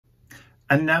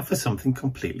And now for something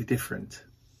completely different.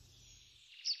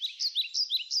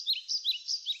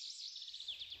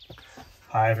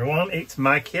 Hi everyone, it's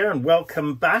Mike here and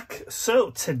welcome back. So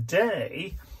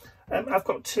today I've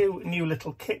got two new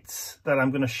little kits that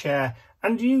I'm going to share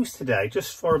and use today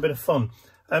just for a bit of fun.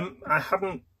 I'm not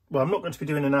going to be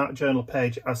doing an art journal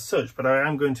page as such, but I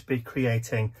am going to be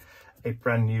creating a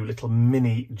brand new little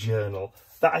mini journal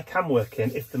that I can work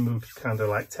in if the mood kind of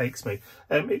like takes me.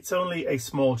 It's only a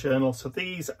small journal, so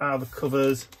these are the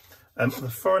covers. They're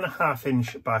 4.5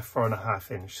 inch by 4.5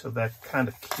 inch, so they're kind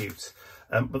of cute.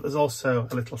 But there's also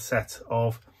a little set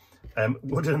of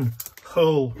wooden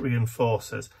hole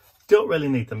reinforcers. Don't really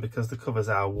need them because the covers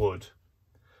are wood,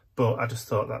 but I just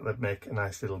thought that they'd make a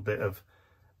nice little bit of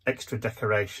extra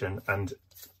decoration and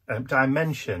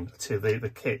dimension to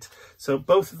the kit. So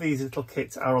both of these little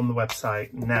kits are on the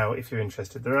website now if you're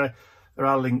interested. There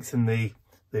are links in the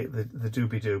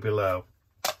doobie-doo below.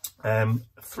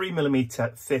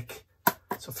 3mm thick,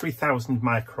 so 3000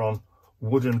 micron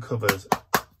wooden covers,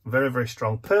 very, very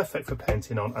strong, perfect for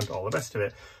painting on and all the rest of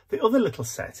it. The other little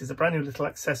set is a brand new little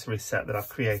accessory set that I've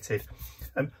created,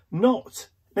 not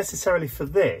necessarily for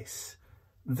this.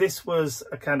 This was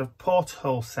a kind of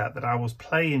porthole set that I was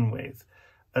playing with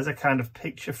as a kind of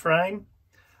picture frame,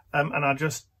 and I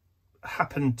just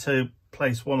happened to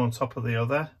place one on top of the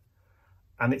other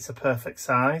and it's a perfect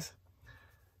size.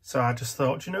 So I just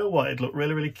thought, you know what, it'd look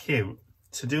really, really cute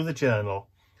to do the journal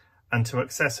and to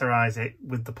accessorize it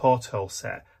with the porthole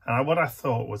set. And what I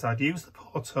thought was I'd use the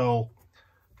porthole.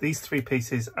 These three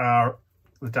pieces are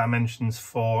the dimensions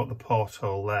for the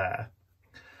porthole there.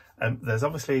 There's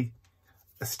obviously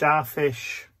a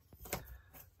starfish,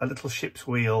 a little ship's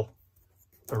wheel,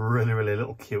 a really, really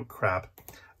little cute crab,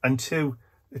 and two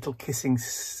little kissing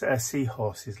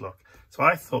seahorses, look. So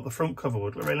I thought the front cover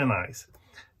would look really nice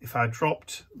if I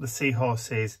dropped the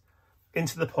seahorses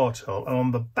into the porthole, and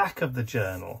on the back of the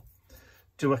journal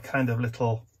do a kind of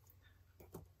little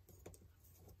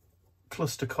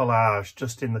cluster collage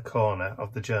just in the corner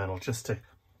of the journal, just to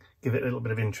give it a little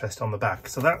bit of interest on the back.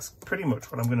 So that's pretty much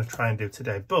what I'm going to try and do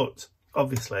today. But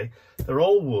obviously they're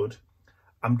all wood.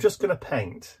 I'm just going to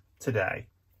paint today.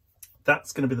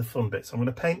 That's going to be the fun bit. So I'm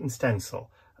going to paint and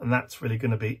stencil, and that's really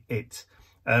going to be it.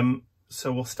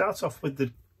 So we'll start off with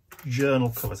the journal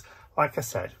covers. Like I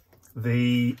said,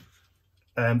 the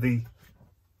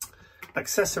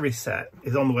accessory set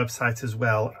is on the website as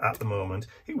well at the moment.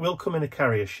 It will come in a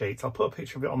carrier sheet. I'll put a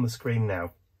picture of it on the screen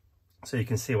now so you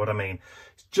can see what I mean.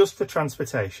 It's just for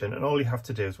transportation, and all you have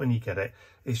to do is when you get it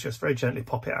is just very gently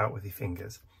pop it out with your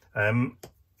fingers.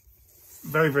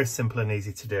 Very, very simple and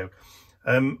easy to do.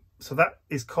 So that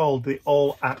is called the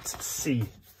All at Sea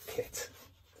kit,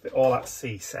 the All at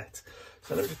Sea set.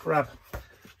 So let me just grab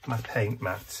my paint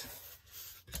mat,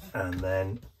 and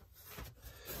then,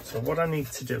 so what I need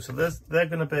to do, so they're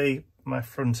going to be my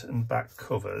front and back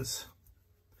covers.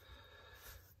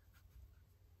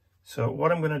 So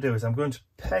what I'm going to do is I'm going to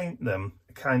paint them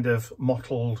a kind of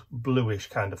mottled bluish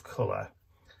kind of colour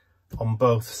on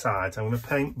both sides. I'm going to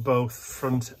paint both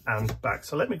front and back.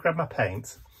 So let me grab my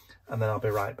paint and then I'll be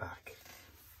right back.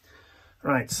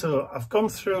 Right, so I've gone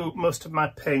through most of my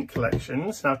paint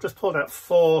collections. Now I've just pulled out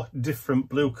 4 different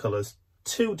blue colours,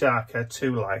 2 darker,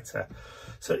 2 lighter.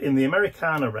 So in the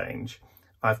Americana range,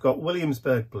 I've got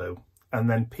Williamsburg blue and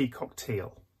then peacock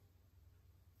teal.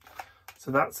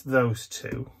 So that's those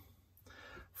 2.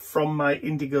 From my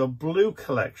indigo blue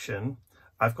collection,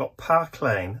 I've got Park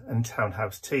Lane and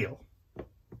Townhouse teal,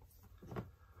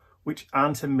 which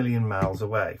aren't a million miles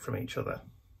away from each other.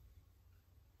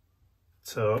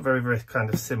 So very, very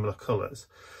kind of similar colours.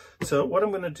 So what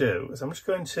I'm going to do is I'm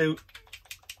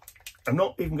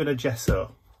not even going to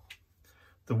gesso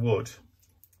the wood.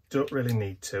 Don't really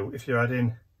need to. If you're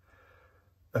adding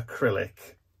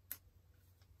acrylic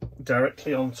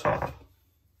directly on top,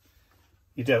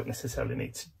 you don't necessarily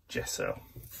need to gesso.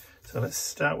 So let's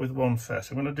start with one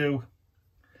first. I'm going to do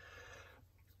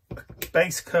a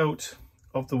base coat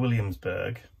of the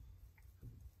Williamsburg.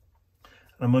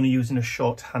 I'm only using a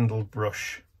short-handled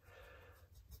brush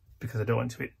because I don't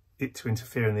want it to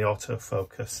interfere in the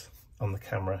autofocus on the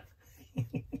camera.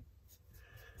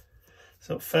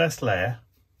 So first layer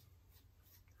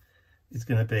is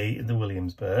going to be in the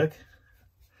Williamsburg.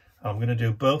 I'm going to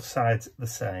do both sides the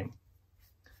same.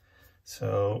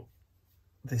 So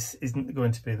this isn't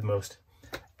going to be the most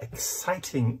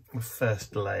exciting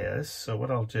first layers. So what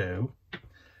I'll do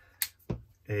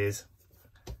is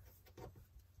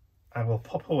I will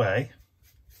pop away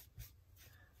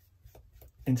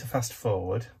into fast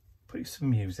forward, put you some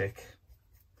music,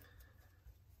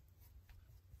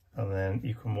 and then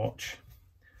you can watch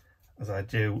as I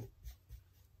do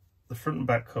the front and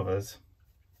back covers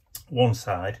one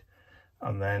side,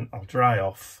 and then I'll dry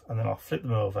off, and then I'll flip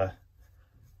them over,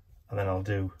 and then I'll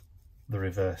do the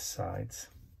reverse sides.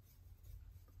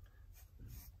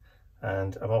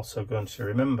 And I'm also going to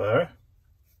remember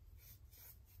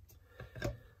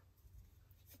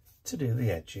to do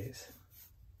the edges.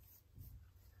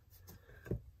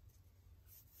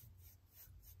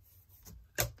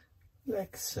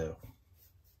 Like so.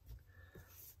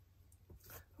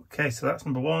 Okay, so that's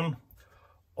number one.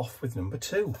 Off with number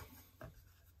two.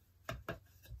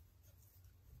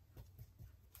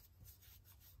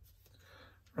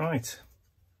 Right,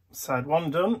 side one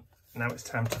done. Now it's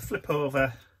time to flip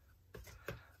over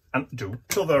and do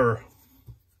t'other.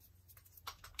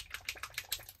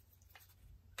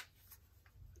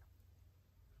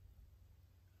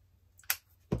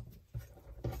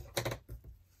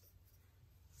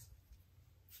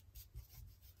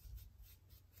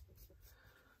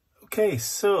 Okay,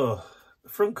 so the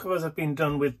front covers have been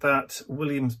done with that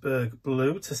Williamsburg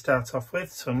blue to start off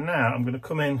with. So now I'm going to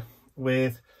come in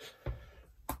with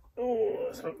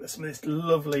some of this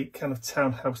lovely kind of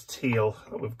townhouse teal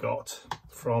that we've got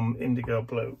from Indigo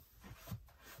Blue.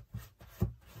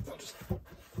 I'll just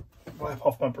wipe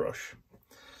off my brush.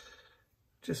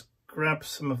 Just grab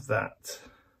some of that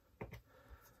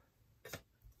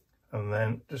and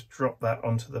then just drop that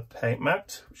onto the paint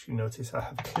mat, which you notice I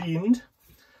have cleaned.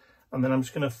 And then I'm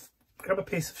just going to grab a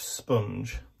piece of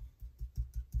sponge,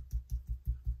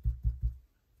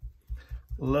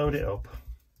 load it up,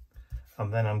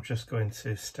 and then I'm just going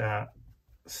to start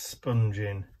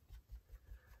sponging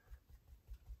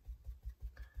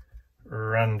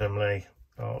randomly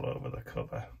all over the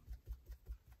cover.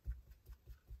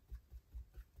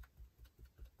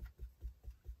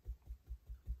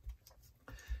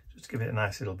 Just give it a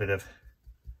nice little bit of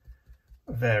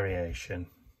variation.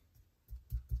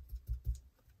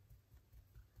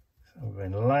 So I'm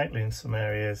going lightly in some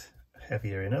areas,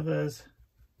 heavier in others.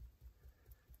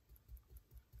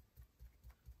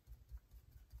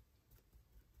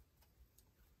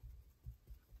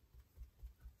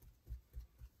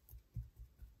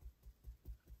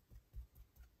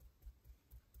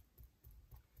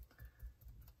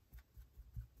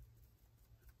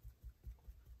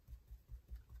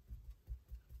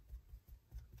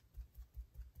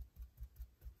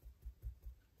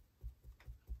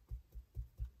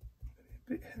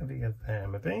 A bit heavier there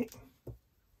maybe.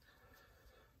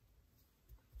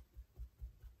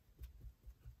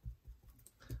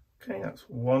 Okay, that's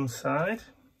one side.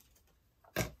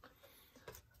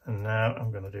 And now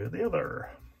I'm going to do the other.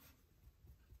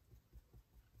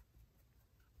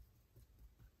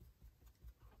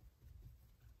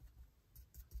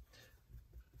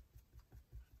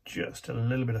 Just a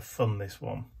little bit of fun, this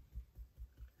one.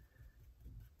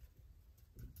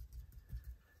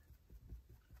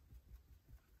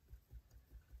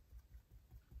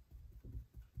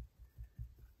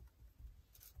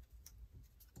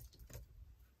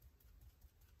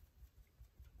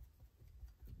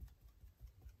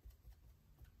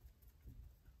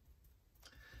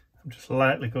 I'm just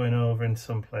lightly going over in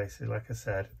some places, like I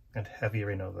said, and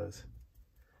heavier in others.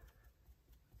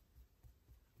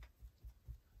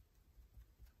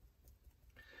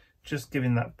 Just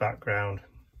giving that background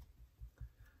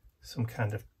some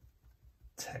kind of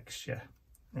texture.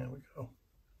 There we go.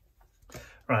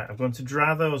 Right, I'm going to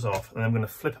dry those off, and I'm going to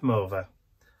flip them over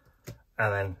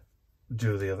and then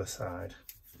do the other side.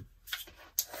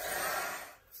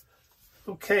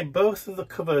 Okay, both of the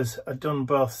covers are done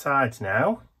both sides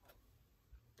now,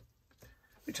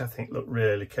 which I think look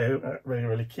really cute,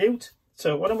 really cute.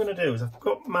 So what I'm going to do is I've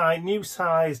got my new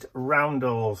sized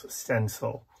roundels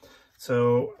stencil.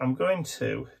 So I'm going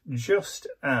to just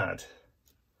add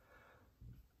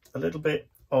a little bit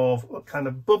of a kind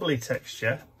of bubbly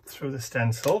texture through the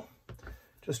stencil,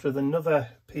 just with another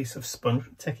piece of sponge.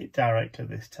 Take it directly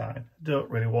this time. I don't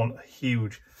really want a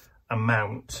huge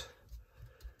amount.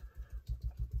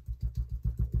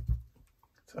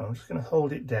 So I'm just going to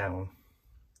hold it down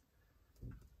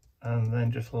and then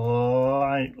just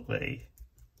lightly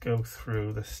go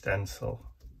through the stencil.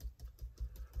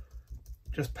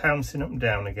 Just pouncing up and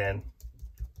down again,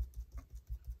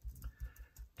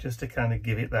 just to kind of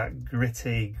give it that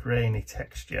gritty, grainy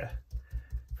texture.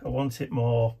 If I want it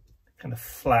more kind of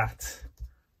flat,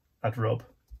 I'd rub,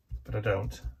 but I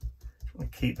don't. I just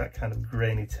want to keep that kind of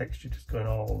grainy texture just going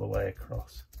all the way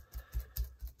across.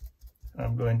 And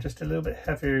I'm going just a little bit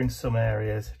heavier in some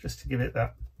areas, just to give it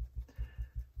that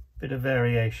bit of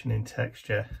variation in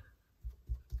texture.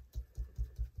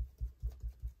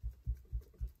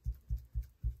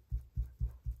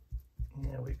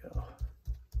 There we go.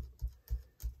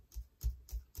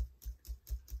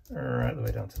 right the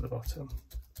way down to the bottom.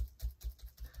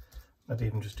 Maybe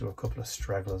even just do a couple of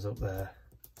stragglers up there.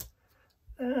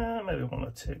 Maybe one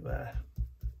or two there.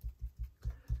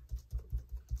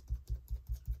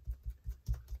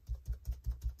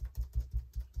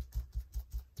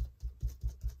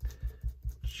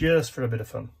 Just for a bit of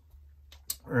fun.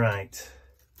 Right.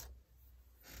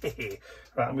 Right,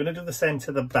 I'm going to do the same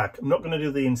to the back. I'm not going to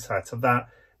do the inside, so that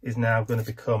is now going to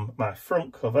become my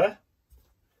front cover.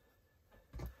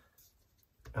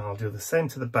 And I'll do the same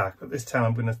to the back, but this time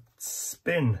I'm going to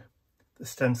spin the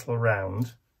stencil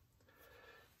around.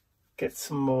 Get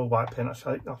some more white paint.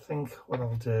 Actually, I think what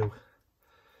I'll do,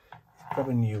 grab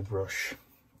a new brush.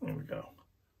 There we go.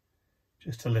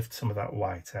 Just to lift some of that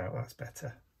white out, that's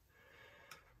better.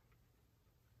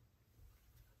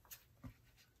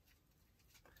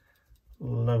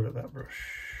 Load up that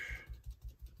brush.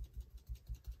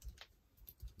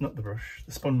 Not the brush,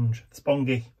 the sponge, the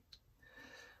spongy.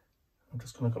 I'm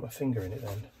just going to got my finger in it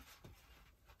then.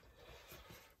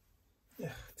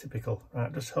 Yeah, typical.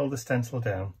 Right, just hold the stencil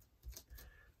down.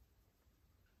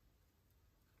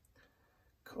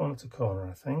 Corner to corner,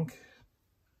 I think.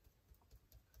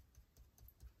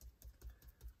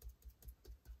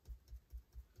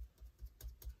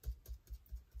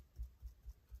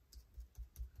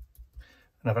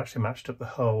 And I've actually matched up the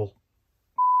hole.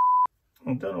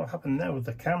 I don't know what happened there with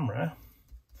the camera.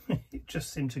 It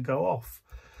just seemed to go off.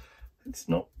 It's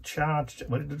not charged.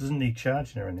 Well, it doesn't need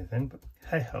charging or anything, but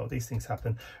hey ho, these things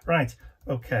happen. Right,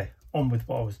 okay, on with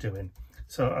what I was doing.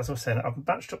 So as I was saying, I've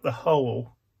matched up the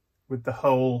hole with the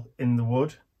hole in the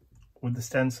wood with the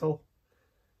stencil.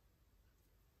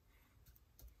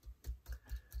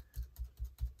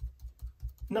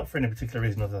 Not for any particular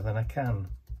reason other than I can.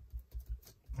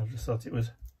 I just thought it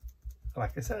was,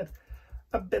 like I said,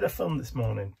 a bit of fun this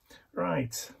morning.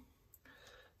 Right,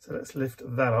 so let's lift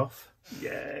that off.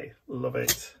 Yay, love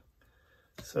it.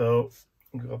 So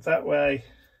we go that way,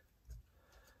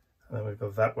 and then we go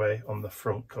that way on the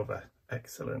front cover.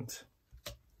 Excellent.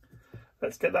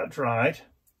 Let's get that dried,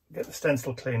 get the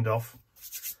stencil cleaned off,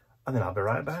 and then I'll be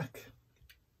right back.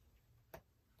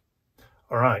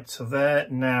 All right, so they're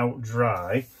now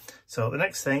dry. So the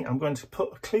next thing, I'm going to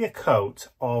put a clear coat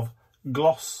of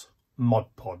gloss Mod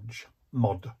Podge.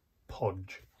 Mod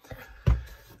Podge.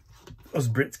 Us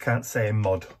Brits can't say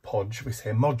Mod Podge, we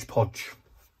say Mod Podge.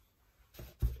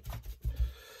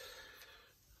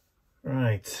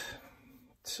 Right,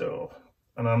 so,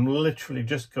 and I'm literally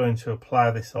just going to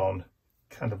apply this on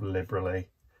kind of liberally,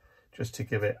 just to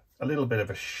give it a little bit of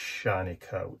a shiny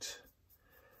coat.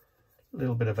 A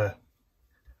little bit of a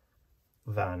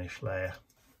varnish layer,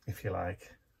 if you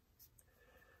like,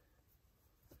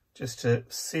 just to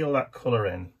seal that colour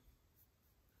in.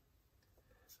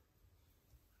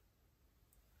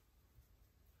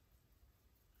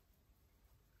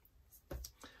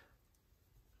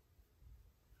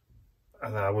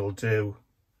 And I will do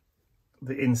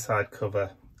the inside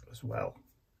cover as well.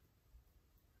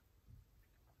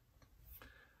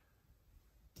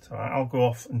 So I'll go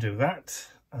off and do that,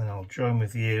 and I'll join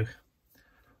with you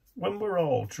when we're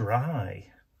all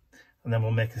dry, and then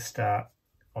we'll make a start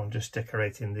on just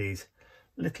decorating these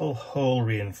little hole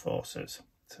reinforcers.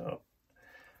 So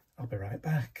I'll be right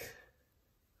back.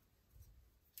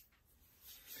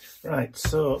 Right,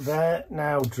 so they're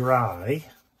now dry.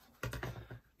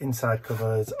 Inside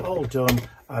covers all done.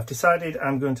 I've decided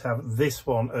I'm going to have this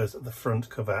one as the front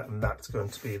cover, and that's going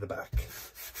to be the back.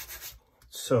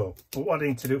 So what I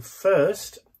need to do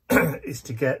first is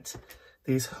to get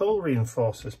these hole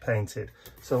reinforcers painted.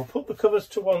 So I'll put the covers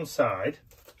to one side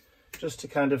just to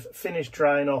kind of finish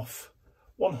drying off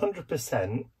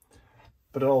 100%,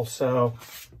 but also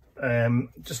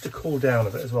just to cool down a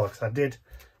bit as well, because I did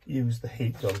use the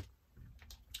heat gun.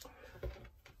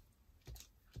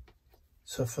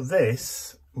 So for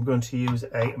this, I'm going to use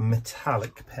a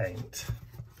metallic paint.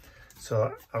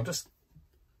 So I'll just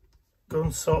go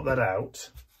and sort that out.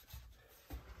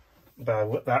 By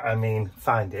that I mean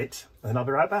find it, and then I'll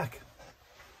be right back.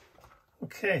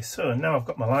 Okay, so now I've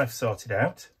got my life sorted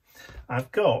out.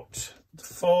 I've got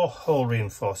 4 hole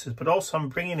reinforcers, but also I'm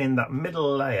bringing in that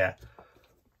middle layer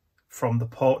from the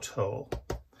porthole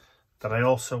that I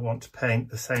also want to paint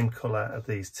the same colour as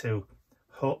these two,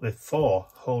 the 4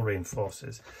 hole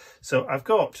reinforcers. So I've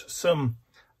got some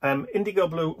indigo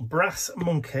blue brass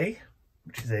monkey,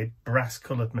 which is a brass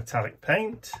coloured metallic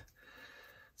paint.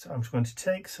 So I'm just going to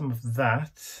take some of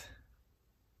that,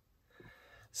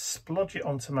 splodge it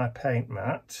onto my paint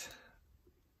mat,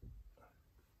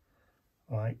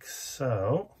 like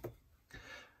so.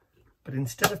 But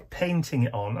instead of painting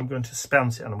it on, I'm going to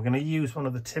spounce it on. I'm going to use one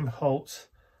of the Tim Holtz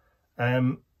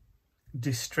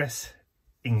distress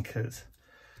inkers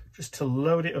just to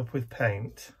load it up with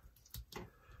paint.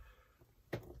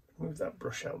 Move that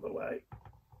brush out of the way.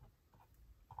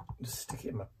 Just stick it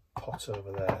in my pot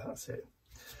over there, that's it.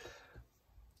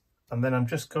 And then I'm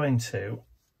just going to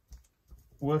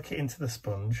work it into the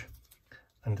sponge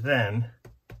and then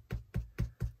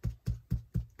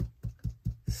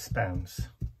spounce.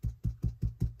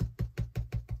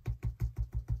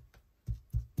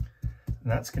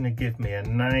 And that's going to give me a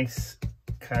nice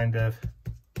kind of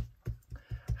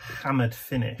hammered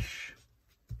finish.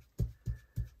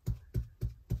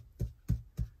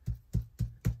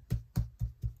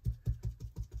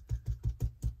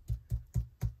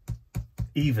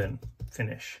 Even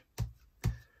finish,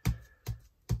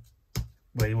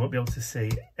 where you won't be able to see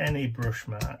any brush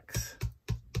marks.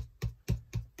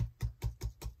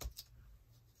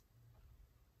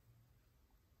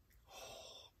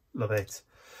 Love it.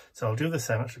 So I'll do the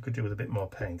same. Actually, could do with a bit more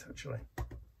paint actually.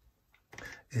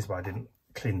 This is why I didn't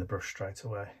clean the brush straight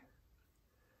away.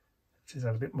 Just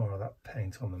add a bit more of that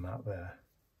paint on the mat there.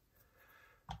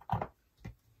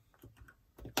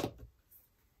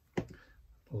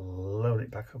 Load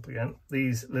it back up again.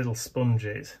 These little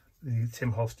sponges, the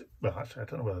Tim Holtz, well actually I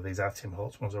don't know whether these are Tim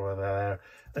Holtz ones or whether they're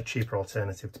a cheaper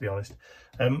alternative, to be honest,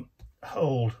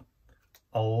 hold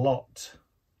a lot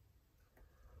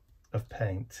of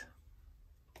paint.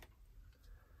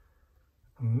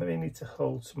 I maybe need to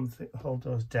hold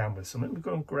those down with something. Let me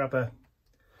go and grab a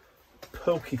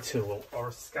pokey tool or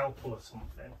a scalpel or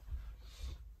something.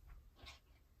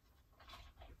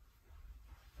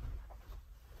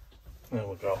 There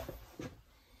we go.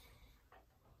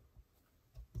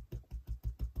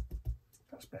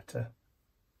 That's better.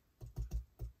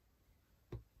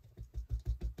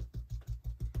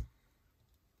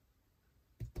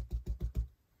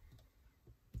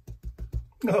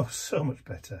 Oh, so much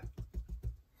better.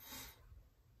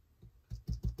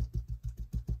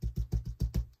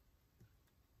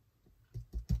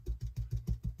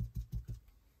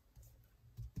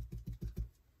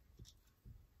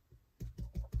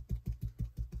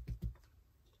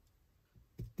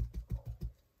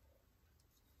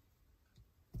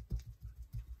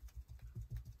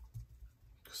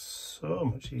 So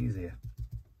much easier.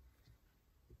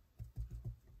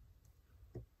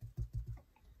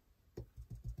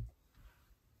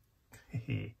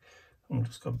 I'll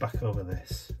just go back over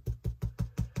this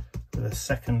with a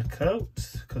second coat,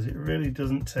 because it really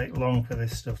doesn't take long for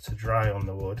this stuff to dry on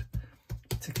the wood,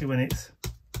 particularly when it's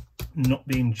not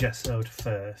being gessoed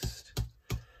first.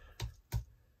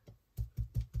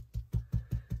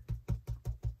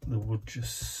 The wood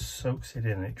just soaks it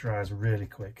in and it dries really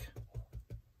quick.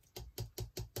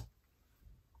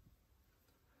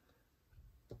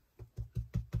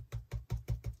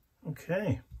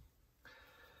 Okay,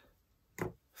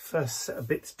 first set of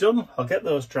bits done. I'll get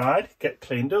those dried, get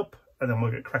cleaned up, and then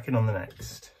we'll get cracking on the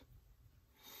next.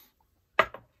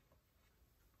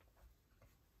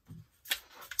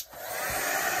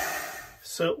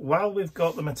 So while we've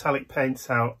got the metallic paints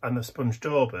out and the sponge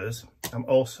daubers, I'm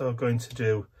also going to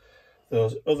do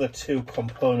those other two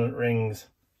component rings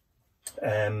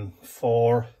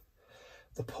for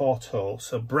the porthole.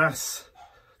 So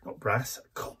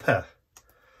copper.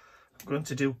 I'm going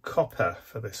to do copper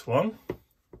for this one.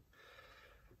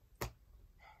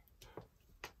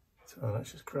 So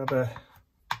let's just grab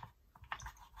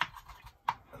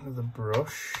another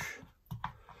brush.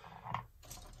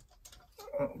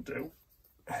 That'll do.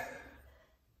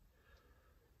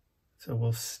 So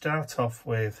we'll start off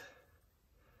with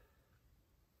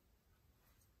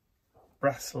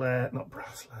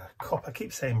copper. I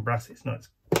keep saying brass, it's not,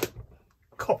 it's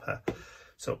copper.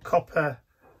 So copper,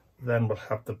 then we'll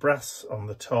have the brass on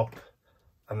the top,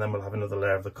 and then we'll have another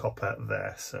layer of the copper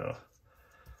there. So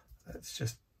let's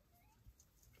just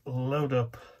load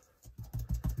up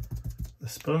the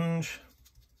sponge.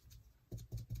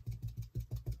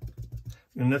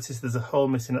 You'll notice there's a hole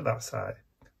missing at that side.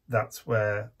 That's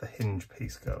where the hinge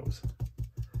piece goes.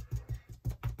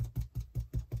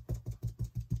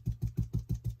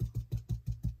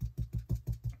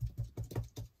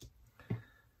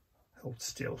 Hold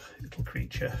still, little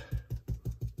creature.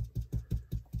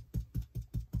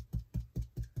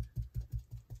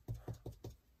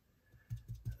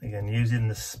 Again, using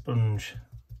the sponge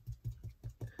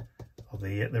or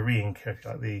the re-inker,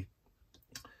 like the,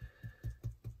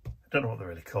 I don't know what they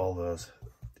really call those,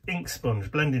 ink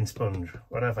sponge, blending sponge,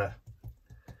 whatever,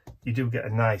 you do get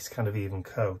a nice kind of even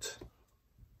coat.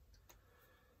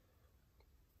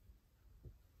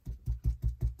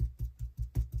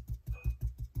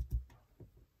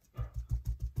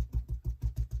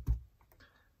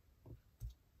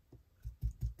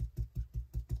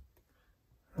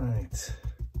 Right, let's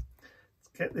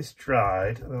get this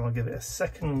dried and then I'll give it a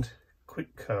second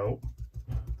quick coat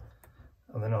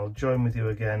and then I'll join with you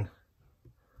again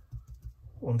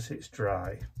once it's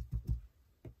dry.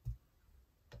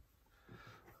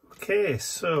 Okay,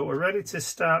 so we're ready to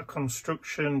start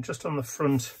construction just on the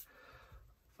front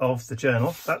of the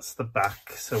journal. That's the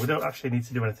back, so we don't actually need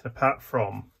to do anything apart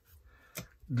from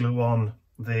glue on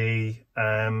the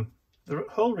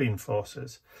hole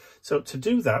reinforcers. So to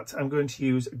do that, I'm going to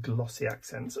use glossy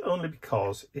accents, only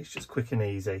because it's just quick and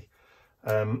easy.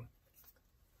 Am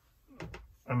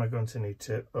I going to need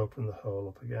to open the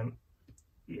hole up again?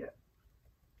 Yeah.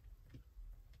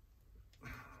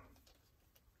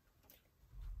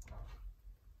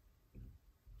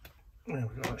 There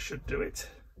we go, that should do it.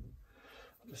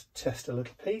 I'll just test a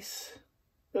little piece.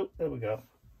 Oh, there we go.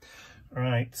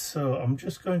 Right, so I'm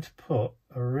just going to put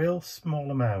a real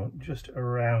small amount just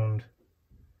around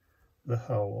the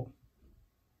hole.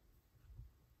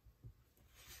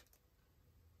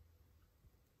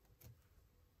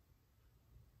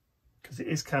 Because it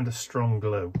is kind of strong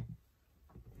glue.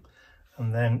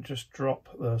 And then just drop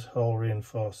those hole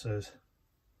reinforcers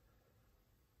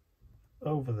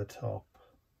over the top.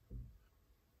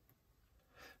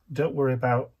 Don't worry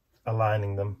about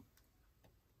aligning them.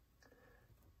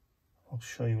 I'll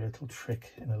show you a little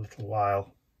trick in a little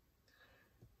while.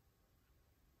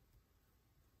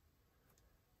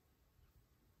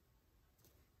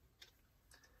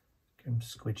 Get them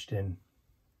squidged in.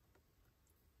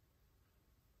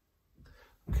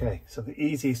 Okay, so the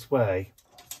easiest way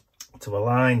to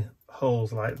align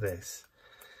holes like this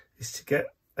is to get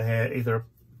either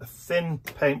a thin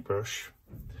paintbrush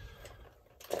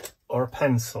or a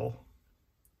pencil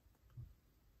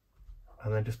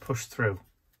and then just push through.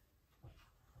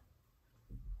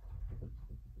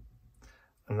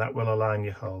 And that will align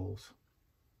your holes.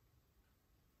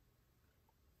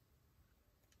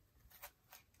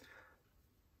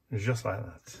 Just like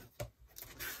that.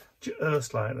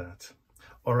 Just like that.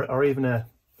 Or even a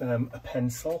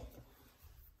pencil.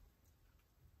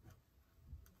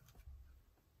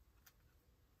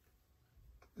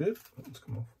 Good. Let's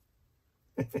come off.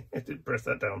 I did press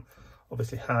that down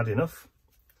obviously hard enough.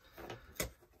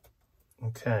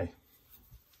 Okay.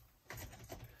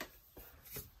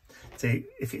 See,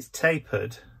 if it's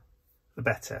tapered, the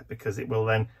better, because it will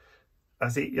then,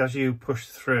 as you push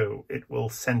through, it will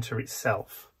centre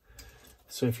itself.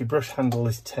 So if your brush handle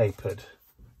is tapered,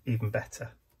 even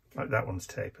better, like that one's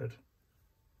tapered.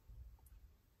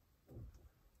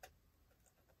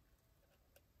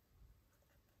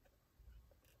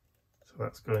 So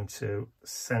that's going to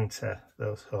centre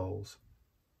those holes.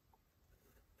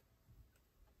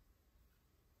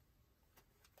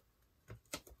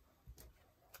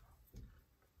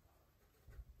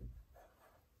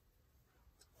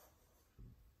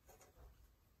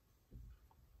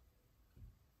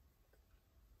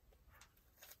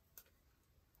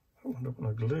 That doesn't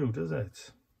want to glue, does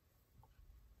it?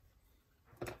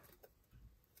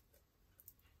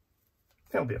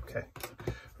 It'll be okay.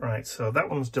 Right, so that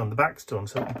one's done, the back's done,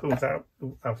 so we can move that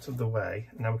out of the way.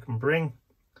 Now we can bring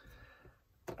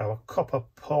our copper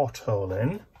porthole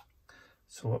in.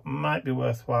 So what might be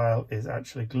worthwhile is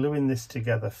actually gluing this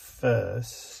together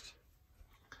first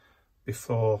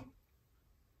before,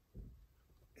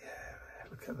 yeah,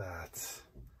 look at that.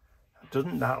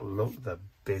 Doesn't that look the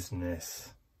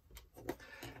business?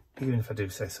 Even if I do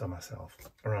say so myself.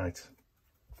 All right,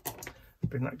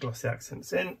 bring that glossy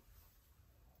accents in.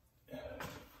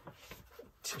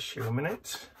 Tissue a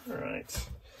minute. All right,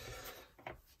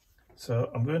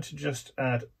 so I'm going to just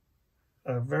add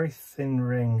a very thin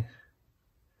ring.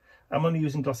 I'm only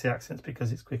using glossy accents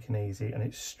because it's quick and easy and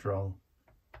it's strong.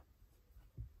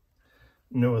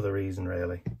 No other reason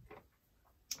really.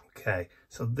 Okay,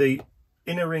 so the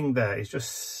inner ring there is just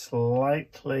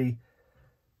slightly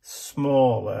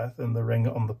smaller than the ring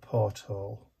on the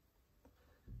porthole.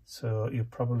 So you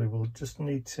probably will just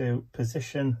need to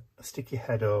position, stick your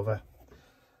head over,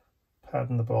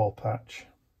 pardon the ball patch.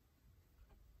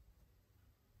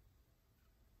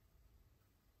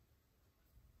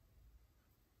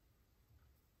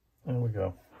 There we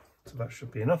go. So that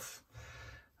should be enough.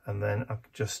 And then I'll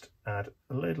just add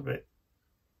a little bit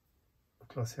of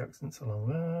glossy accents along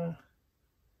there,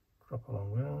 drop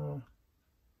along there,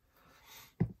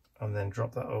 and then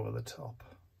drop that over the top.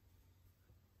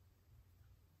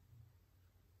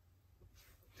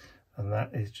 And that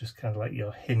is just kind of like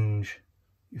your hinge,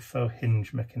 your faux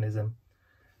hinge mechanism.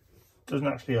 Doesn't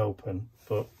actually open,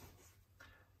 but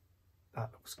that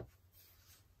looks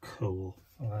cool.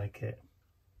 I like it.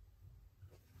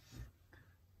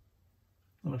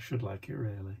 Well, I should like it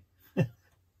really.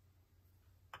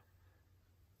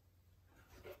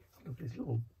 Look at these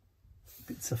little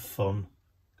bits of fun.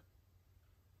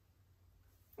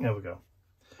 There we go.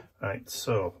 Right,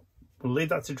 so we'll leave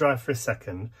that to dry for a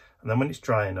second, and then when it's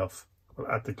dry enough, we'll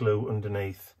add the glue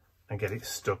underneath and get it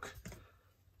stuck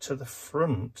to the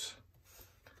front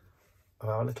of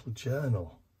our little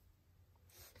journal.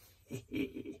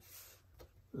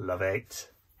 Love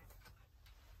it.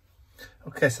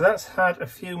 Okay, so that's had a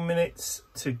few minutes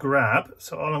to grab.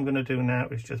 So all I'm going to do now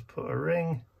is just put a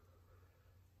ring.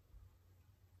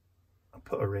 I'll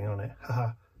put a ring on it.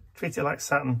 Haha. Treat it like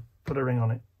satin. Put a ring on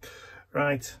it.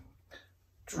 Right.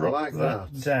 Drop like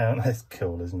that down. That's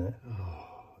cool, isn't it?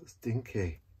 Oh, it's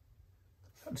dinky.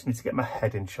 I just need to get my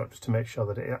head in shot just to make sure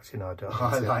that it actually, no, I don't.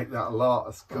 I like that a lot.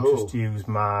 That's cool. I'll just use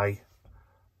my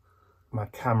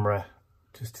camera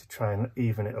just to try and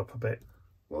even it up a bit.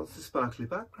 What's the sparkly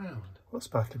background? What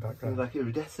sparkly background? Like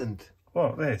iridescent.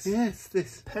 What, this? Yes,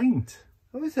 this. Paint.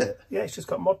 Oh, is it? Yeah, it's just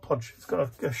got Mod Podge. It's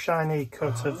got a shiny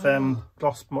coat of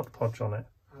gloss Mod Podge on it.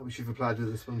 Oh, which you've applied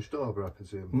with a sponge dauber, I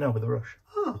presume? No, with a brush.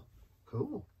 Oh,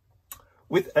 cool.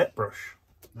 With a brush.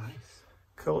 Nice.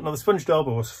 Cool. No, the sponge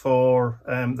dauber was for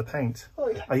the paint. Oh,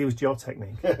 yeah. I used your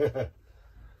technique.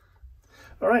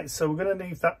 All right, so we're going to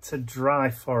leave that to dry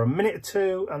for a minute or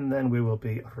two, and then we will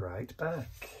be right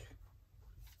back.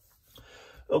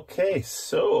 Okay,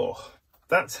 so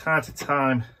that's had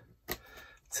time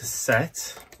to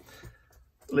set.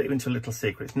 Let you into a little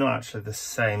secret. It's not actually the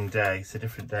same day. It's a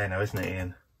different day now, isn't it,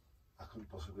 Ian? I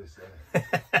couldn't possibly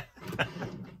say.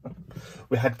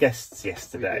 We had guests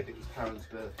yesterday. It was Karen's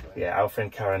birthday. Yeah, our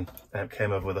friend Karen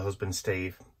came over with her husband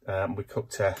Steve. We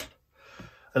cooked a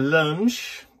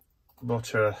lunch, bought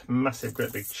her a massive,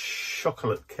 great big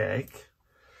chocolate cake,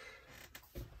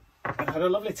 and had a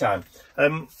lovely time.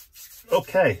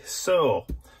 Okay, so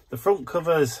the front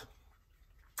covers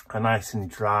are nice and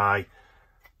dry.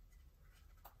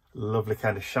 Lovely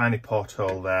kind of shiny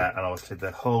porthole there, and obviously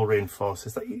the hole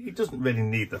reinforcers. It doesn't really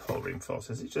need the hole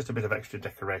reinforcers. It's just a bit of extra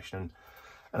decoration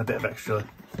and a bit of extra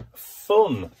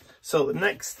fun. So the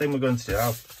next thing we're going to do,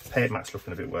 our paint mat's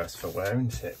looking a bit worse for wear,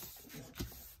 isn't it?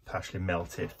 Partially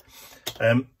melted.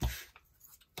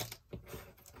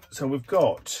 So we've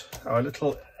got our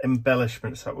little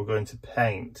embellishments that we're going to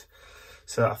paint.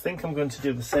 So I think I'm going to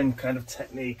do the same kind of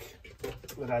technique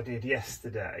that I did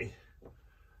yesterday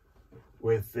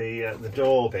with the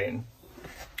door bin,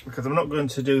 because I'm not going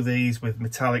to do these with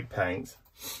metallic paint,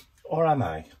 or am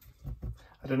I?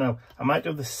 I don't know. I might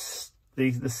do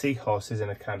the seahorses in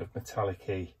a kind of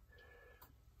metallic-y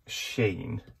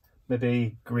sheen,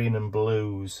 maybe green and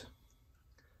blues,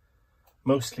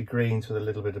 mostly greens with a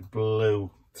little bit of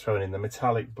blue thrown in, the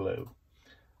metallic blue.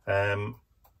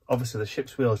 Obviously the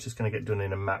ship's wheel is just going to get done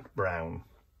in a matte brown.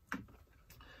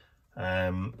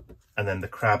 And then the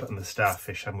crab and the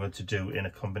starfish I'm going to do in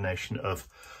a combination of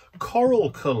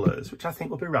coral colours, which I think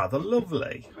will be rather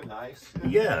lovely. That'd be nice.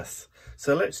 Yes.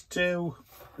 So let's do,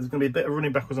 there's going to be a bit of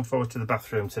running backwards and forwards to the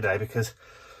bathroom today because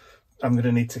I'm going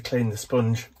to need to clean the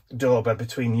sponge dauber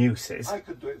between uses. I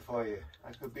could do it for you.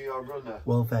 I could be your runner.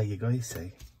 Well, there you go, you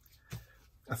see.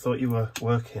 I thought you were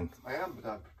working. I am, but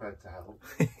I'm prepared to help.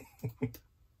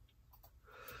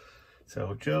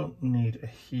 So don't need a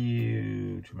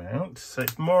huge amount. So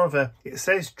it's more of a, it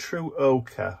says true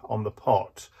ochre on the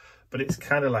pot, but it's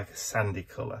kind of like a sandy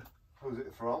colour. Who's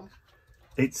it from?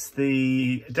 It's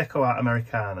the Deco Art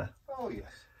Americana. Oh,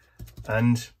 yes.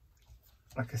 And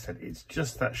like I said, it's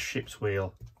just that ship's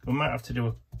wheel. We might have to do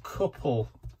a couple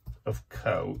of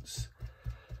coats.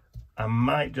 I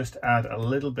might just add a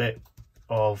little bit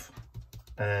of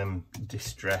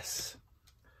distress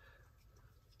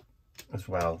as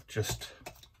well, just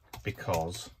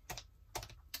because,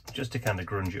 just to kind of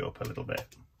grunge it up a little bit.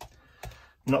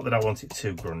 Not that I want it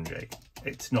too grungy.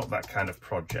 It's not that kind of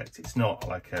project. It's not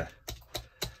like a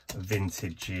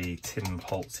vintagey Tim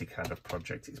Holtzy kind of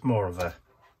project. It's more of a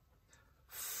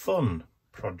fun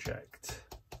project.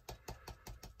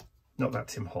 Not that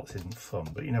Tim Holtz isn't fun,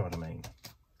 but you know what I mean.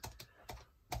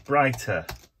 Brighter.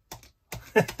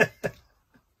 I'm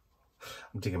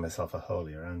digging myself a hole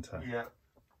here, aren't I? Yeah.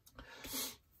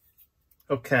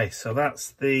 Okay, so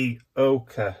that's the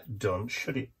ochre done.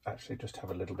 Should it actually just have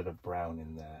a little bit of brown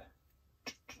in there?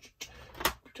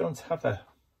 We don't have a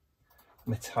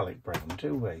metallic brown,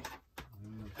 do we?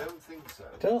 Don't think so.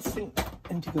 I don't think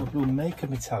Indigo Blue make a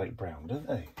metallic brown, do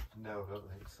they? No, I don't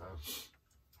think so.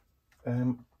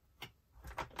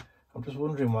 I'm just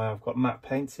wondering why I've got matte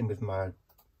paints in with my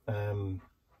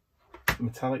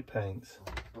metallic paints.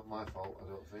 Not my fault, I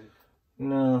don't think.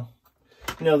 No,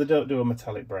 they don't do a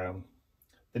metallic brown.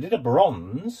 They did a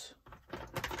bronze,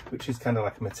 which is kind of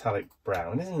like a metallic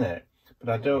brown, isn't it? But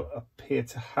I don't appear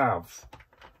to have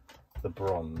the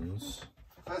bronze.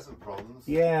 Pheasant bronze?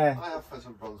 Yeah. I have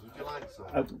pheasant bronze. Would you like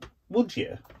some? Would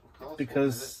you? Of course,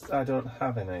 Because I don't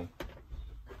have any.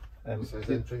 So is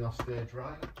entering off stage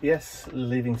right? Yes,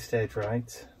 leaving stage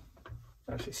right.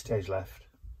 Actually, stage left.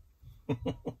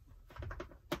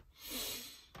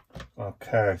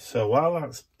 Okay, so while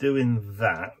that's doing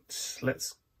that,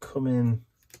 let's come in.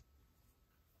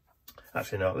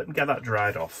 Actually, no, let me get that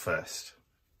dried off first.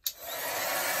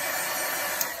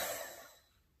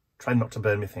 Try not to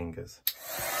burn my fingers.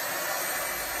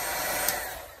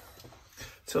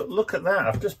 So look at that,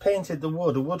 I've just painted the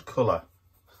wood a wood colour.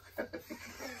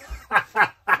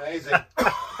 Amazing.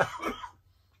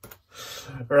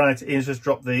 Right, Ian's just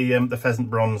dropped the pheasant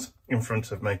bronze in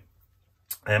front of me.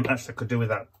 Actually, I could do with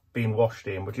that being washed,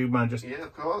 Ian. Would you mind just... Yeah,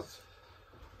 of course.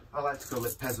 I like to call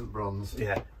it peasant bronze.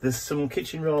 Yeah, there's some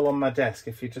kitchen roll on my desk.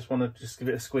 If you just want to just give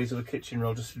it a squeeze of the kitchen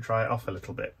roll just to dry it off a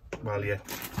little bit while you...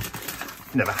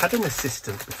 Never had an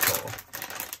assistant before.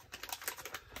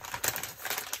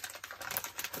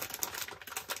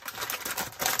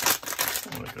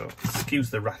 There we go. Excuse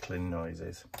the rattling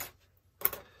noises.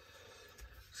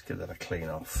 Just give that a clean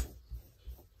off.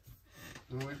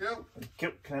 There we go.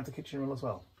 Can I have the kitchen roll as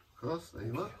well? Of course, there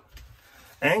you are.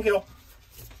 Thank you.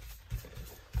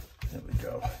 There we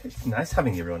go. It's nice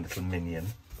having your own little minion.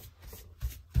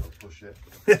 Don't push it.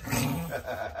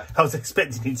 I was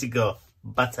expecting it to go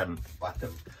bottom.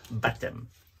 Bottom. Bottom.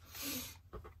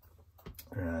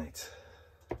 Right.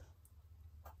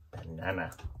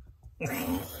 Banana.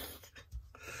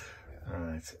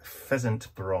 Right.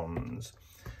 Pheasant bronze.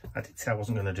 I did say I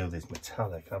wasn't going to do this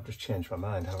metallic. I've just changed my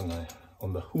mind, haven't I?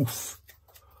 On the hoof.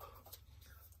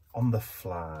 On the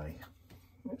fly.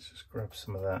 Let's just grab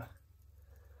some of that.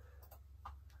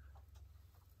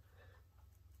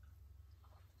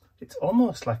 It's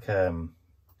almost like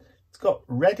it's got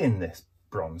red in this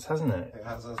bronze, hasn't it? It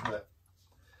has, hasn't it?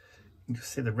 You can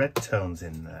see the red tones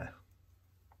in there.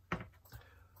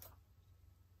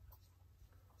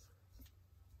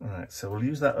 Alright, so we'll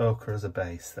use that ochre as a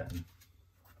base then.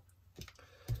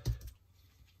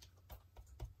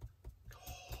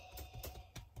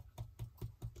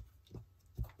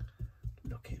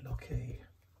 Lucky, lucky.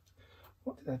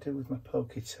 What did I do with my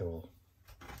pokey tool?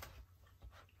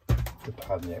 To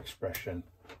pardon the expression.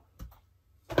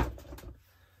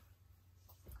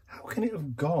 How can it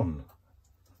have gone?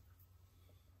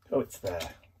 Oh, it's there. I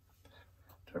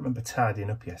don't remember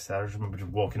tidying up yesterday. I just remember just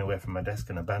walking away from my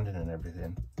desk and abandoning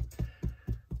everything.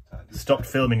 Stopped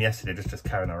filming yesterday just as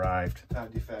Karen arrived.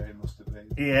 Tidy fairy must have been.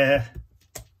 Yeah.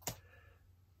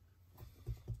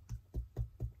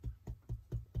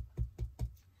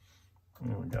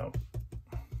 There we go.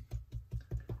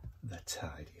 The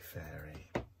tidy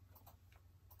fairy.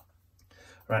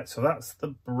 Right, so that's the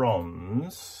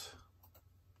bronze.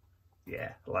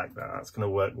 Yeah, I like that. That's going to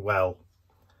work well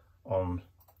on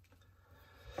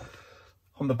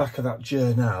the back of that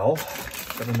journal.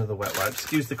 Got another wet wipe.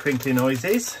 Excuse the crinkly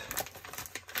noises.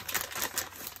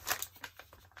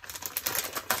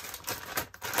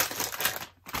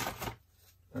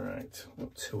 All right,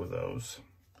 got two of those.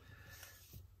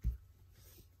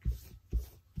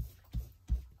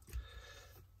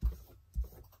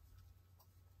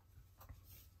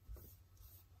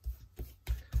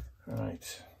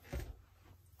 Right,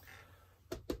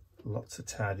 lots of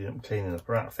tidying up, cleaning up.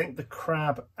 Right, I think the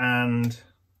crab and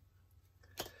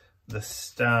the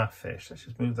starfish, let's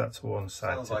just move that to one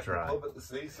side. Sounds to like dry. a pub at the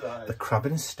seaside. The crab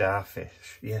and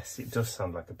starfish, yes, it does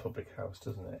sound like a public house,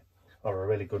 doesn't it? Or a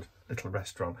really good little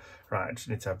restaurant. Right, I just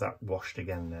need to have that washed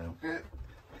again now.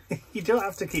 Yeah. You don't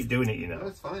have to keep doing it, you know. No,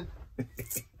 it's fine.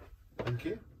 Thank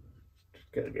you.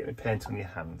 Just get any paint on your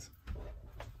hands.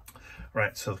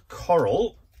 Right, so the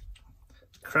coral,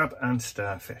 crab and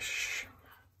starfish.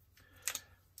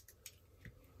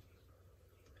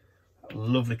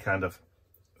 Lovely kind of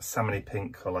salmony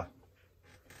pink colour.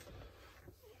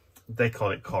 They call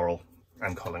it coral.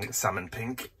 I'm calling it salmon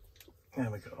pink.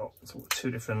 There we go. So two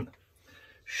different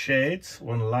shades,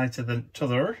 one lighter than the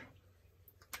other.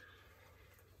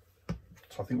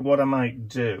 So I think what I might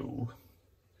do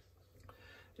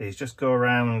is just go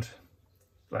around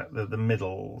like the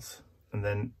middles and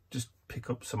then just pick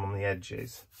up some on the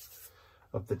edges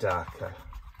of the darker.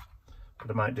 But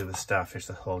I might do the starfish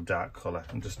the whole dark colour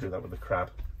and just do that with the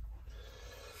crab.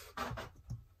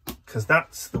 Because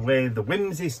that's the way the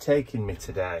whimsy's taking me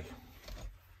today.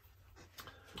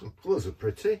 The colours are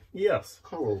pretty. Yes.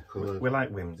 Coral colour. We like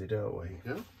whimsy, don't we?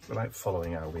 Yeah. We like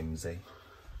following our whimsy.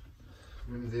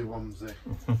 Whimsy womsy.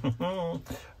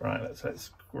 Right, let's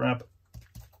grab.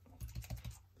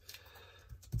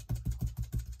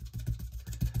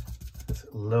 Let's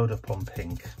load up on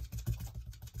pink.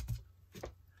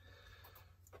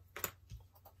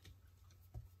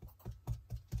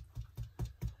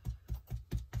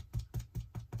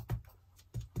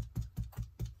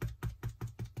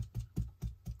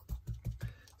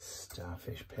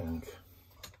 Starfish pink.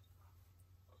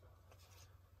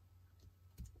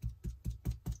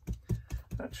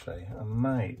 Actually, I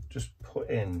might just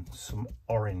put in some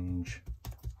orange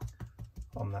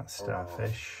on that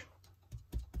starfish.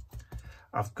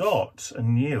 I've got a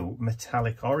new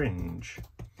metallic orange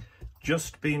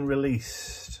just been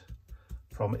released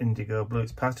from Indigo Blue.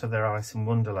 It's part of their Alice in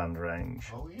Wonderland range.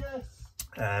 Oh yes.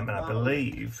 And I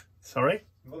believe, sorry?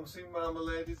 Mumsy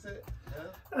Marmalade, is it?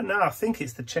 Yeah. No, I think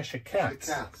it's the Cheshire Cat.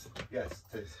 Cheshire Cat. Yes,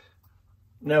 it is.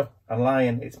 No, I'm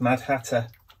lying. It's Mad Hatter.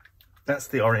 That's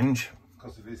the orange.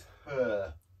 Because of his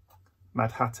hair.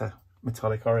 Mad Hatter,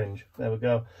 metallic orange. There we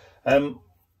go.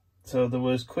 So there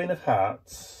was Queen of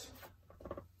Hearts,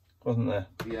 wasn't there?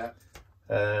 Yeah.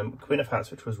 Queen of Hearts,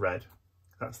 which was red.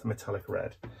 That's the metallic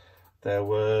red. There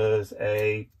was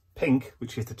a pink,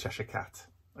 which is the Cheshire Cat.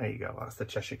 There you go. That's the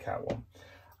Cheshire Cat one.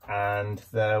 And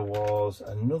there was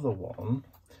another one,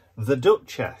 the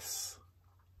Duchess.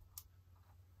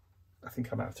 I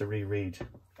think I might have to reread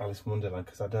Alice in Wonderland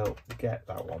because I don't get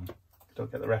that one. I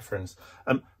don't get the reference.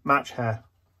 Match hair,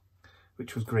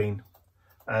 which was green.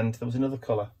 And there was another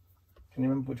colour. Can you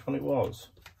remember which one it was?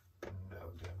 No,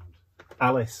 don't.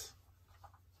 Alice.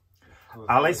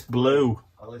 Alice Blue.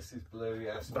 Alice is blue,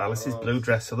 yes. Alice's blue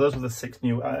dress. So those were the 6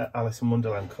 new Alice in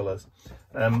Wonderland colours.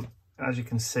 As you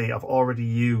can see, I've already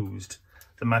used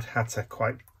the Mad Hatter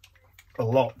quite a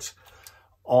lot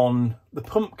on the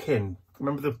pumpkin.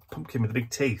 Remember the pumpkin with the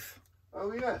big teeth?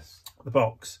 Oh yes. The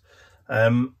box.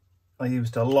 I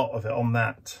used a lot of it on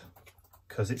that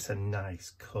because it's a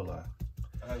nice colour.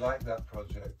 I like that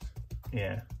project.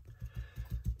 Yeah.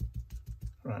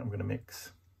 Right, I'm going to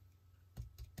mix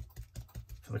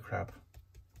for the crab.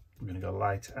 We're going to go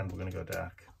light and we're going to go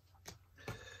dark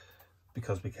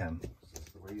because we can. That's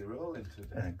the way you're rolling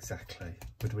today. Exactly.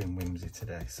 We're doing whimsy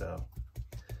today, so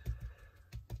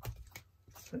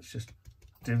let's just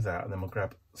do that and then we'll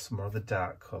grab some more of the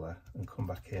dark colour and come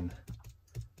back in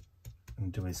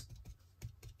and do his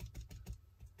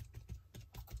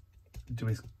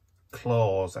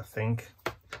claws, I think.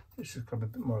 Let's just grab a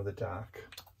bit more of the dark.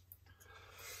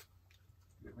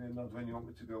 Give me a nod when you want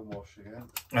me to go wash again.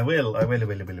 I will. So like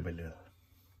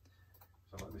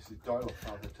Mrs. Doyle,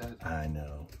 Father Ted. I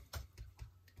know.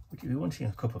 Would you be wanting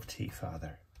a cup of tea,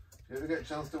 Father? If you ever get a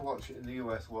chance to watch it in the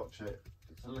US, watch it.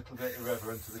 It's a little bit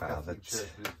irreverent to the Catholic Church,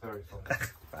 but it's very funny.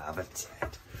 Father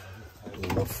Ted. I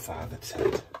love Father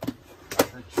Ted.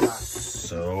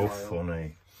 So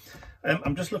funny.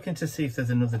 I'm just looking to see if there's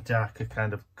another darker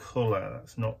kind of colour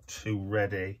that's not too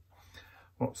ready.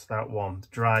 What's that one?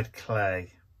 Dried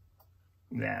clay.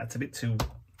 Yeah, it's a bit too...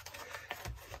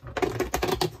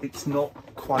 It's not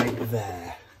quite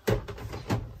there.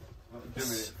 Not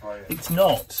doing it for you. It's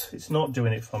not. It's not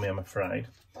doing it for me, I'm afraid.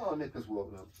 Oh, Nick has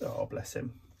woken up. Oh, bless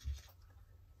him.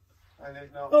 Hi,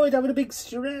 Nick, no. Oh, he's having a big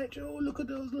stretch. Oh, look at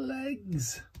those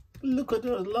legs. Look at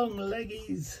those long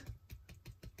leggies.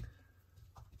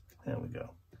 There we go.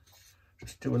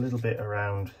 Just do a little bit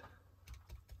around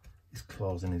his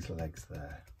claws and his legs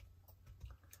there.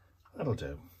 That'll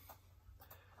do.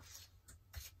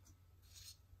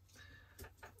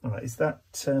 All right, is that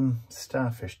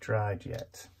starfish dried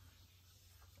yet?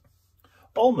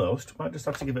 Almost. Might just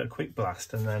have to give it a quick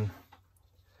blast and then...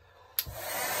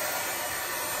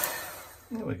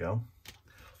 There we go.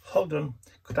 Hold on.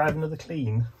 Could I have another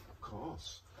clean? Of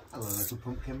course. Hello, little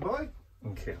pumpkin boy.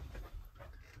 Thank you.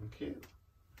 Thank you.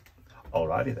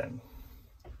 Alrighty then.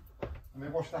 Let me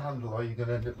wash the handle or you're going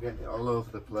to end up getting it all over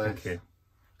the place. Thank you.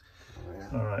 Oh,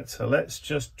 yeah. Alright, so let's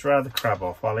just dry the crab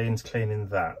off while Ian's cleaning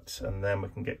that and then we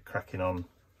can get cracking on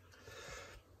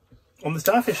the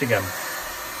starfish again.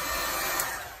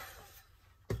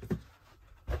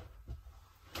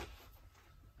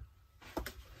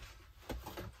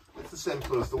 It's the same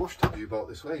colour as the wash tub you bought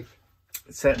this week.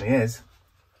 It certainly is.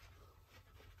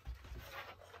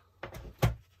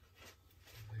 There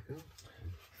you go.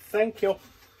 Thank you.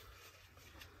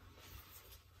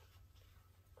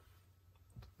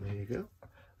 There you go.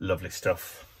 Lovely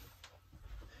stuff.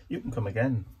 You can come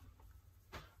again.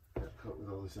 Get caught with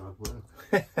all this hard work.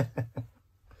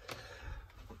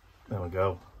 There we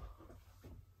go.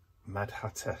 Mad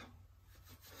Hatter.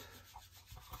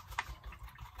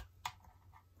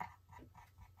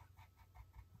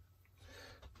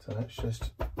 So let's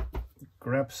just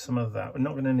grab some of that. We're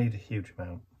not going to need a huge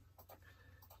amount.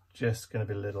 Just going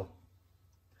to be little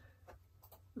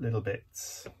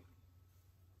bits.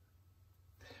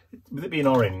 With it being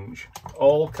orange,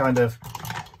 all kind of,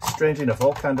 strange enough,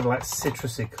 all kind of like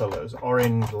citrusy colours.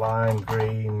 Orange, lime,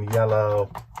 green,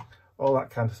 yellow, all that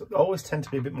kind of stuff. Always tend to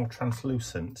be a bit more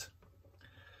translucent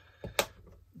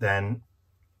than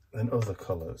than other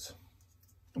colours.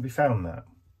 Have you found that?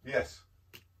 Yes.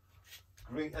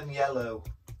 Green and yellow.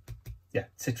 Yeah,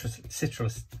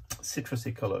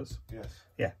 citrusy colours. Yes.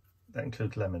 Yeah, that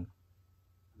includes lemon.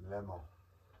 Lemon.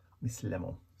 Miss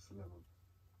Lemon. It's lemon.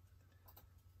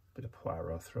 Bit of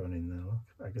Poirot thrown in there,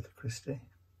 look. Agatha Christie.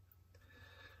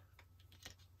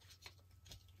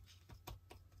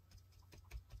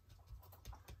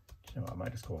 Do you know what, I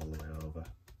might just go all the way over.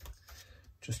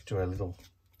 Just do a little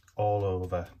all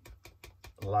over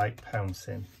light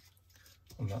pouncing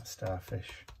on that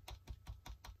starfish.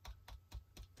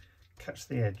 Catch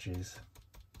the edges,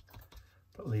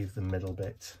 but leave the middle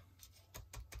bit.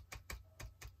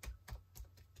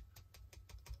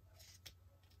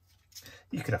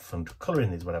 You could have fun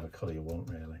colouring these whatever colour you want,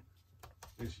 really.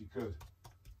 Yes, you could.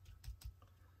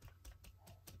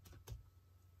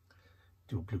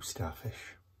 Do a blue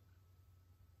starfish.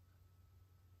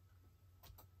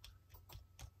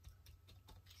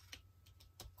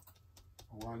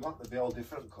 Why not? They'd be all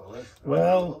different colours.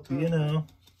 Well, you know.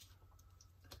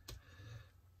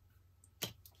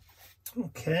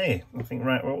 Okay, I think,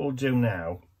 right, what we'll do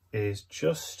now is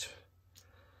just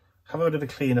have a bit of a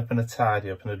clean up and a tidy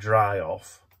up and a dry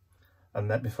off, and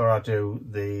then before I do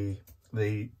the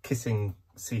kissing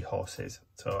seahorses.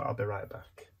 So I'll be right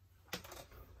back.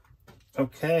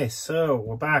 Okay, so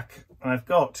we're back. I've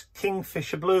got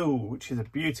Kingfisher Blue, which is a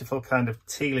beautiful kind of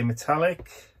tealy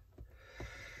metallic.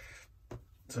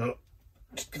 So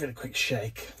just give it a quick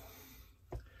shake.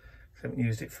 I haven't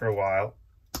used it for a while.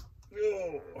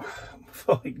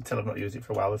 Oh, you can tell I've not used it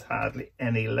for a while. There's hardly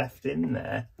any left in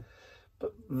there,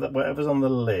 but whatever's on the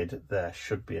lid there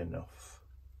should be enough,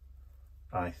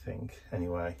 I think,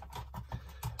 anyway,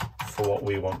 for what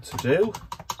we want to do.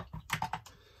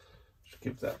 Just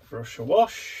give that brush a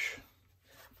wash.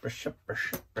 Brush up,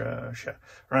 brush up, brush up.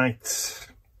 Right.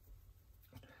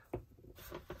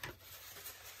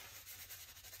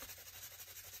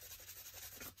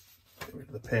 Get rid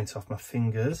of the paint off my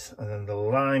fingers, and then the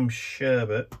lime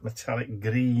sherbet metallic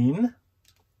green.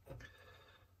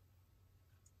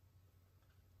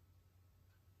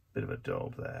 Bit of a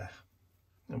daub there.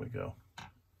 There we go.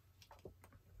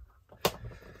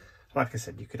 Like I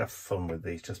said, you could have fun with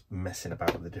these, just messing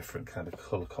about with the different kind of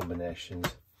colour combinations.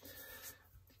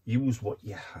 Use what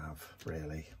you have,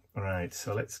 really. All right,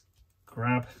 so let's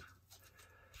grab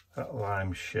that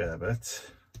lime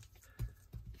sherbet.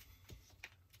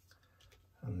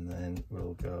 And then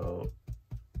we'll go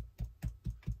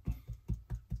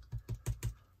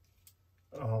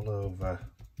all over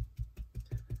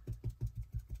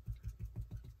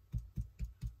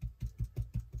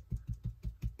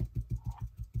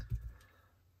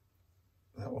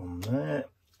that one there,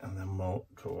 and then we'll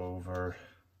go over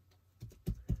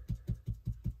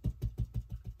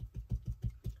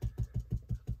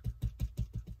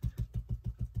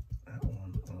that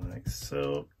one like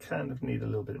so. Kind of need a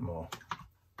little bit more.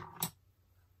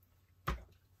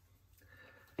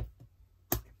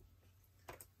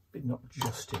 But not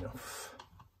just enough.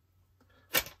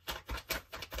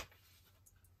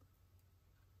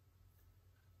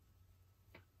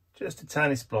 Just a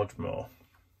tiny splodge more.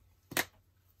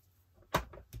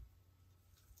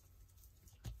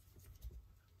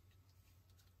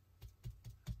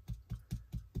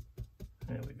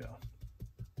 There we go.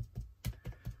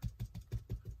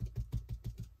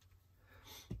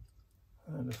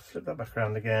 And just flip that back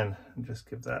around again and just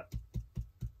give that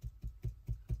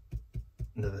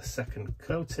another second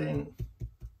coating.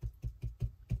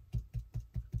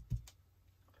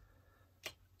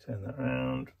 Turn that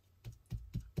around.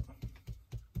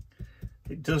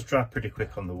 It does dry pretty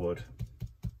quick on the wood.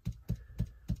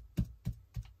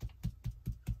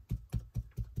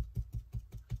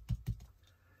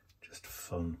 Just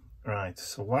fun. Right,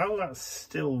 so while that's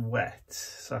still wet,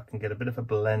 so I can get a bit of a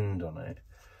blend on it,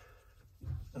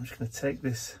 I'm just going to take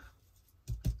this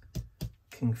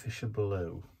Kingfisher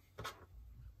Blue,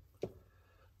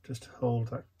 just hold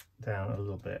that down a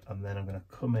little bit, and then I'm going to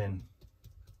come in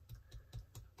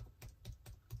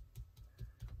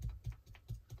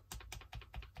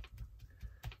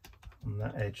on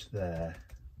that edge there,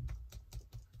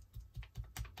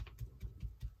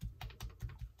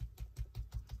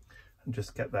 and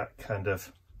just get that kind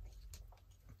of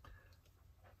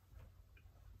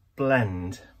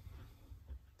blend.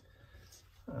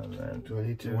 And then do I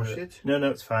need to wash it? No,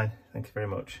 it's fine. Thank you very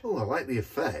much. Oh, I like the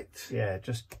effect. Yeah,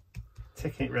 just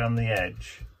ticking it around the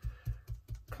edge.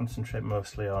 Concentrate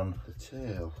mostly on the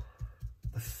tail,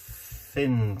 the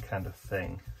fin kind of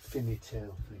thing. Finny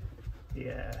tail thing.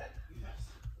 Yeah.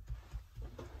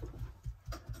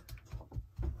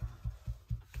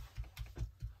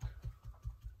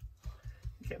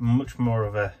 Yes. get much more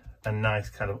of a nice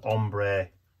kind of ombre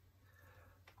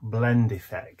blend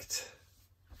effect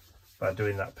by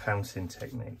doing that pouncing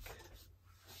technique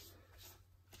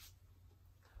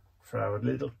for our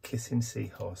little kissing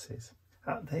seahorses.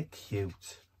 Aren't they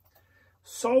cute?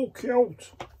 So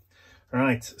cute!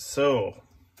 Right, so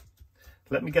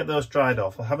let me get those dried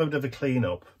off. I'll have a bit of a clean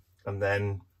up, and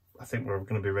then I think we're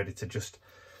going to be ready to just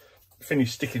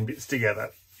finish sticking bits together.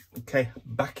 Okay,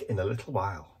 back in a little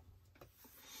while.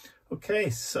 Okay,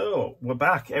 so we're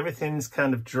back. Everything's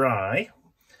kind of dry.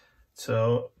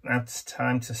 So now it's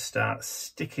time to start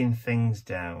sticking things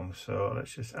down. So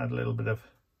let's just add a little bit of,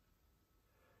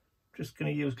 just going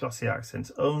to use glossy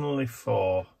accents only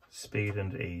for speed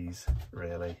and ease,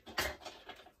 really.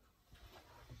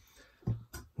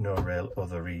 No real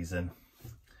other reason.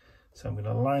 So I'm going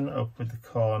to line it up with the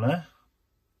corner.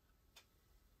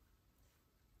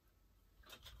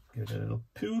 Give it a little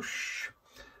push.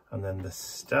 And then the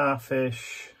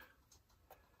starfish.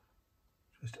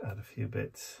 Just add a few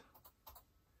bits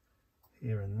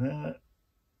here and there.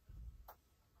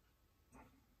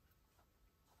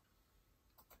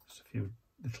 Just a few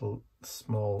little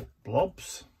small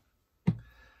blobs.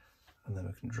 And then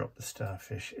we can drop the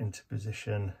starfish into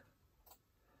position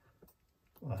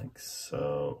like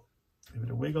so. Give it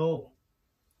a wiggle.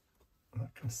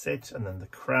 That can sit. And then the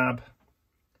crab.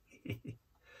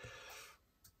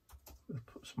 We'll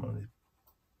put some on his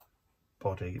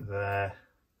body there.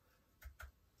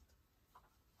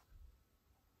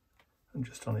 And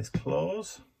just on his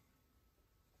claws.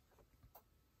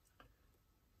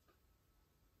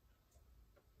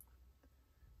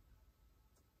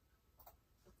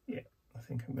 Yeah, I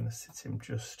think I'm going to sit him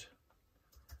just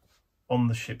on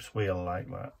the ship's wheel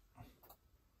like that.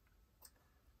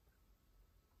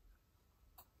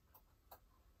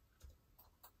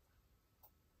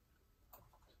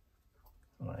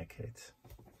 Like it.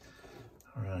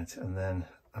 All right, and then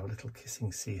our little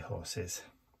kissing seahorses.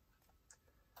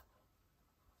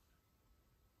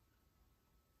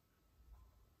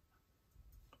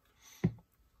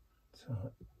 So,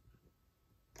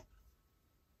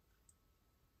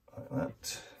 like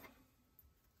that.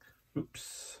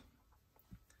 Oops.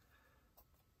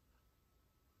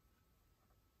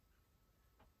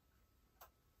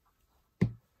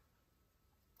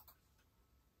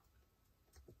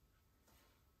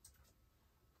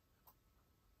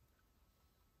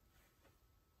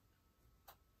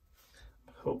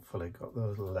 Hopefully got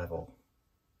those level.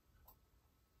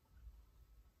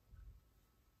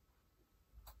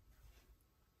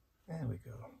 There we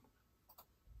go.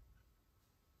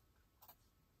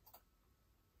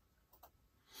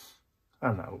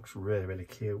 And that looks really, really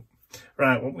cute.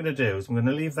 Right, what I'm going to do is I'm going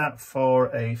to leave that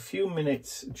for a few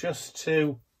minutes just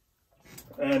to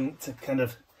kind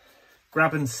of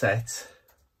grab and set.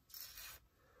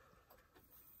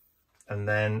 And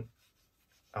then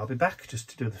I'll be back just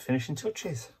to do the finishing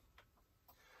touches.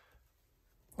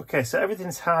 Okay, so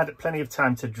everything's had plenty of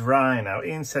time to dry now.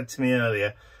 Ian said to me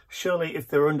earlier, surely if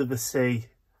they're under the sea,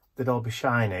 they'd all be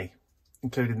shiny,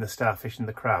 including the starfish and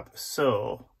the crab.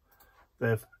 So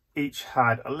they've each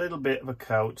had a little bit of a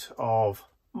coat of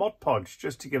Mod Podge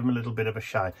just to give them a little bit of a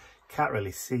shine. Can't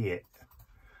really see it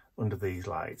under these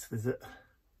lights. There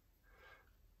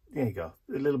you go,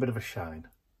 a little bit of a shine.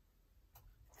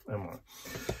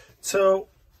 So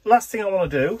last thing I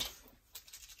want to do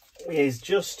is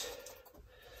just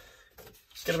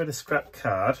get a bit of scrap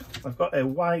card. I've got a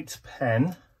white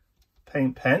pen,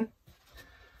 paint pen,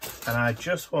 and I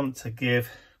just want to give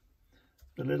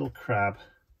the little crab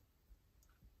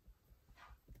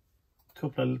a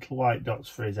couple of little white dots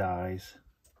for his eyes,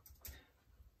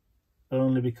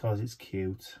 only because it's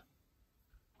cute.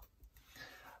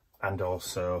 And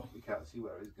also you can't see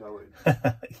where he's going.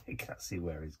 You can't see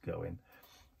where he's going.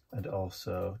 And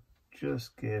also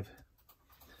just give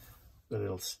the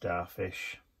little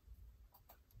starfish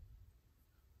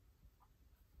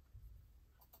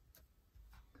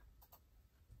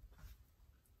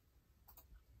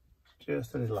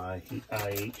just a little eye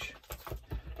each.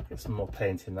 Get some more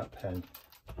paint in that pen.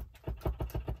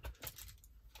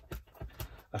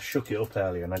 I shook it up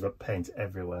earlier and I got paint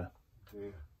everywhere. Yeah.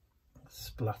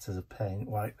 Splatters of paint,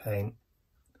 white paint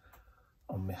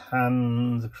on my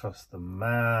hands, across the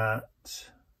mat.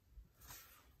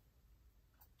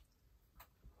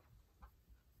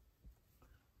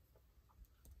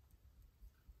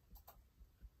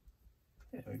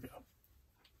 There we go.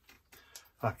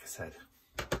 Like I said,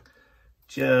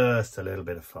 just a little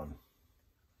bit of fun.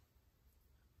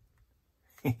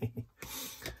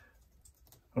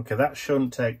 Okay, that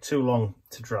shouldn't take too long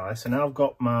to dry. So now I've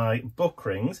got my book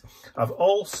rings. I've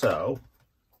also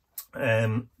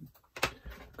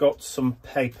got some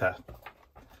paper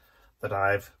that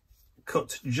I've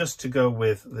cut just to go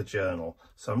with the journal.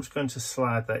 So I'm just going to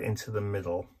slide that into the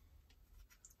middle.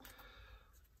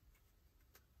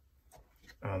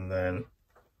 And then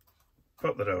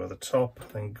put that over the top,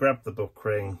 then grab the book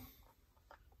ring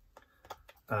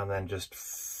and then just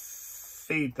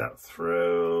feed that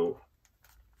through.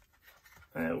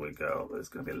 There we go. There's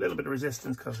going to be a little bit of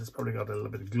resistance because it's probably got a little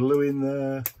bit of glue in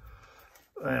there.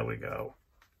 There we go.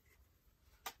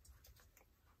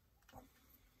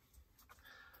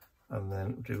 And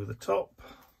then do the top.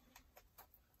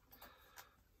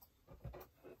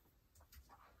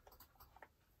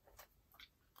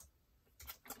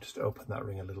 Just open that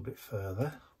ring a little bit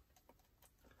further.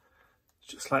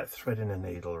 It's just like threading a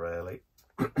needle, really.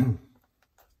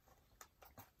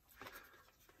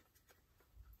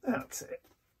 That's it.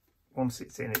 Once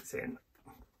it's in, it's in.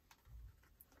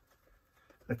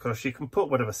 And of course, you can put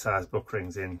whatever size book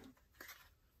rings in.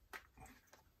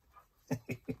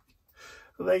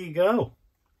 Well, there you go.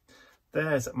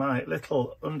 There's my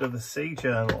little under the sea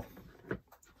journal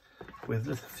with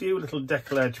a few little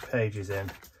decollage pages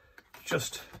in,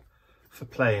 just for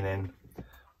playing in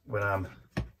when I'm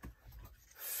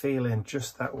feeling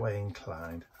just that way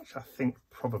inclined. Which I think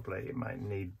probably it might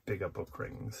need bigger book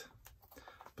rings,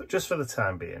 but just for the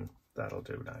time being, that'll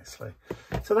do nicely.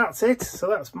 So that's it. So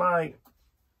that's my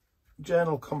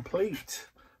journal complete.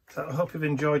 So I hope you've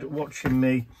enjoyed watching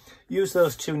me use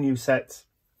those two new sets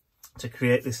to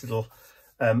create this little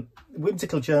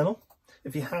whimsical journal.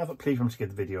 If you have, please remember to give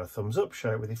the video a thumbs up,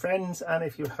 share it with your friends, and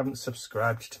if you haven't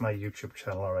subscribed to my YouTube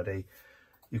channel already,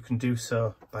 you can do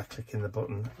so by clicking the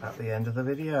button at the end of the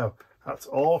video. That's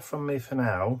all from me for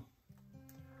now.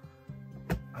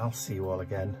 I'll see you all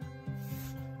again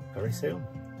very soon.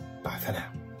 Bye for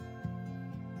now.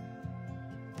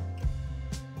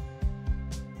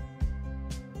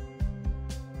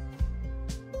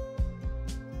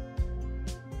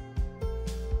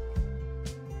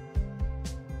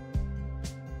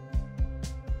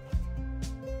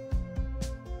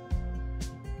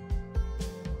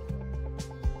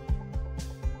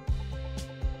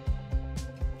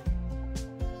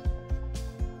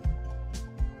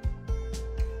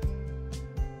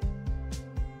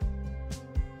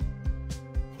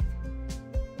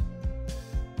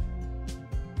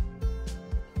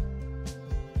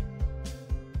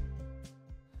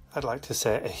 I'd like to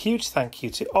say a huge thank you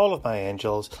to all of my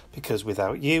angels, because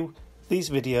without you, these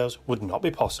videos would not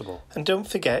be possible. And don't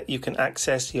forget, you can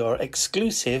access your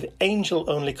exclusive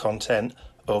angel-only content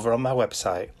over on my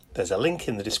website. There's a link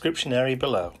in the description area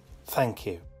below. Thank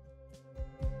you.